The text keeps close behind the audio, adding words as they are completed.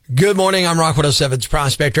Good morning. I'm Rock 107's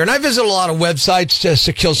Prospector, and I visit a lot of websites just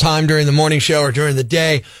to kill time during the morning show or during the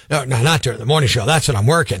day. No, not during the morning show. That's when I'm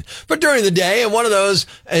working. But during the day, and one of those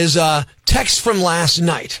is text from last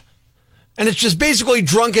night. And it's just basically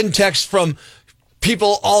drunken text from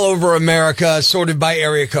people all over America sorted by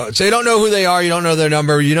area code. So you don't know who they are. You don't know their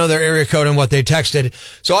number. You know their area code and what they texted.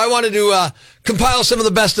 So I wanted to compile some of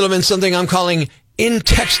the best of them in something I'm calling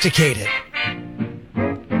Intexticated.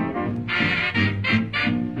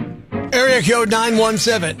 Area code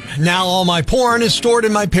 917. Now all my porn is stored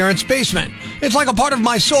in my parents' basement. It's like a part of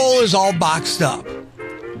my soul is all boxed up.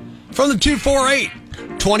 From the 248.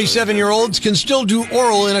 27-year-olds can still do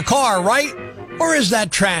oral in a car, right? Or is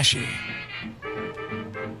that trashy?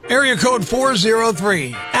 Area code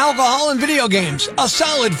 403. Alcohol and video games. A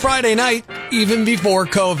solid Friday night, even before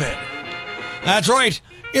COVID. That's right.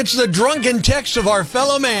 It's the drunken text of our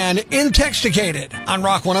fellow man, Intexticated, on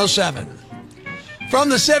Rock 107. From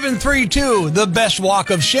the 732, the best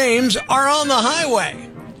walk of shames are on the highway.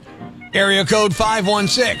 Area code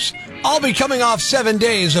 516. I'll be coming off 7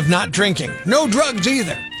 days of not drinking. No drugs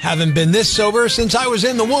either. Haven't been this sober since I was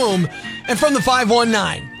in the womb. And from the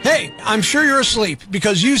 519. Hey, I'm sure you're asleep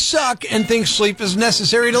because you suck and think sleep is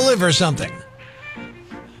necessary to live or something.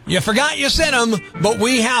 You forgot you sent them, but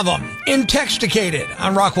we have them. Intexticated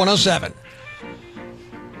on Rock 107.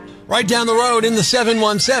 Right down the road in the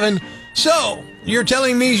 717. So, you're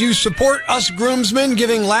telling me you support us groomsmen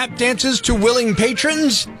giving lap dances to willing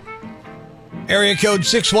patrons? Area code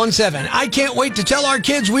 617. I can't wait to tell our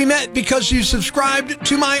kids we met because you subscribed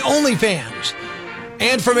to my OnlyFans.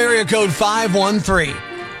 And from area code 513.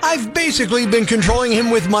 I've basically been controlling him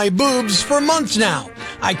with my boobs for months now.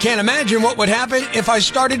 I can't imagine what would happen if I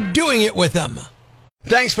started doing it with them.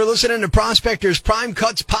 Thanks for listening to Prospector's Prime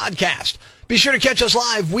Cuts podcast. Be sure to catch us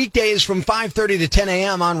live weekdays from 5:30 to 10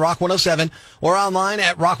 a.m. on Rock 107 or online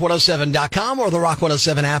at rock107.com or the Rock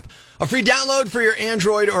 107 app. A free download for your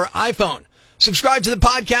Android or iPhone. Subscribe to the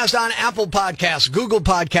podcast on Apple Podcasts, Google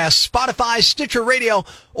Podcasts, Spotify, Stitcher Radio,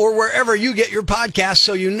 or wherever you get your podcasts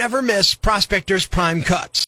so you never miss Prospector's Prime Cuts.